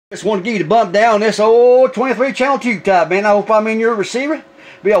Just want to give you the bump down this old 23 channel tube type, man. I hope I'm in your receiver.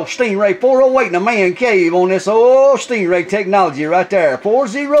 Be old Stingray 408 in a man cave on this old Stingray technology right there.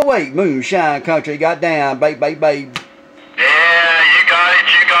 408 Moonshine Country. Got down, babe. Yeah, you got it.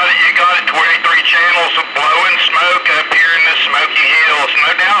 23 channels of blowing smoke up here in the Smoky Hills.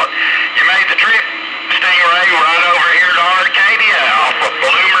 No doubt you made the trip, Stingray, right over here to Arcadia off of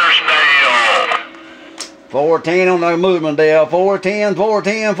Bloomersdale. 410 on the Bloomerdale. 410,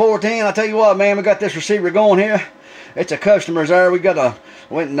 410, 410. I tell you what, man, we got this receiver going here. It's a customer's there. We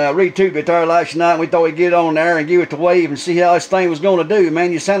went and retubed it there last night. And we thought we'd get it on there and give it the wave and see how this thing was going to do,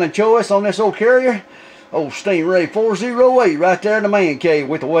 man. You sounding choice on this old Courier? Old Stingray 408 right there in the man cave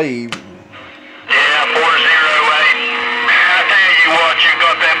with the wave. Yeah, 408. I tell you what, you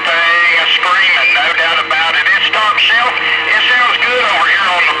got that thing screaming, no doubt about it. It's top shelf. It sounds good over here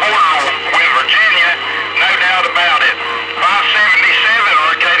on the border with Virginia, no doubt about it. 577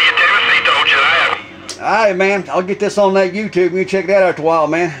 Arcadia, Tennessee told you that. Alright, man, I'll get this on that YouTube. You can check that out a while,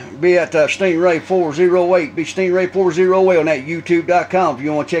 man. Be at Stingray 408. Be Stingray 408 on that YouTube.com if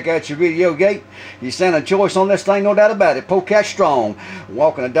you want to check out your video gate. You sound a choice on this thing, no doubt about it. Polecat strong.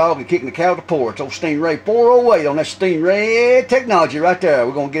 Walking a dog and kicking the cow to porch. Old Stingray 408 on that Stingray technology right there.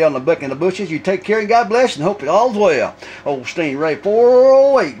 We're going to get on the buck in the bushes. You take care and God bless and hope it all's well. Old Stingray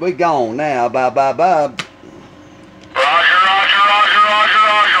 408. We gone now. Bye, bye, bye.